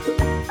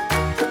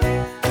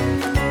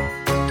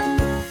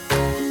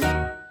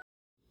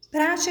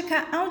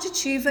Prática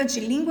Auditiva de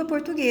Língua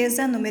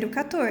Portuguesa número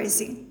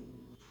 14.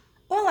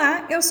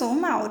 Olá, eu sou o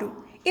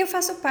Mauro. Eu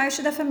faço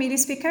parte da família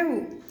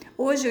Speakaru.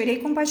 Hoje eu irei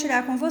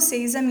compartilhar com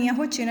vocês a minha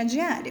rotina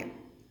diária.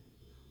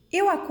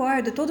 Eu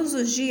acordo todos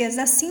os dias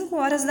às 5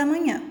 horas da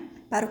manhã.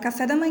 Para o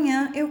café da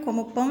manhã, eu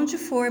como pão de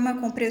forma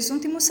com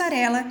presunto e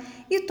mussarela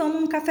e tomo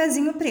um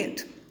cafezinho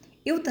preto.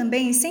 Eu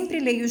também sempre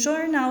leio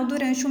jornal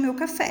durante o meu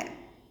café.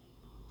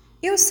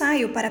 Eu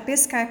saio para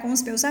pescar com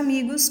os meus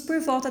amigos por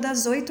volta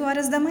das 8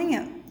 horas da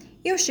manhã.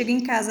 Eu chego em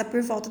casa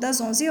por volta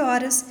das 11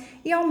 horas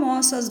e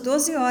almoço às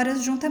 12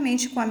 horas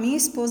juntamente com a minha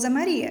esposa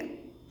Maria.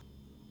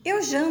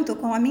 Eu janto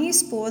com a minha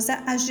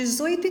esposa às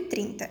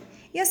 18h30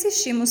 e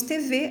assistimos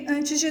TV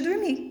antes de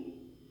dormir.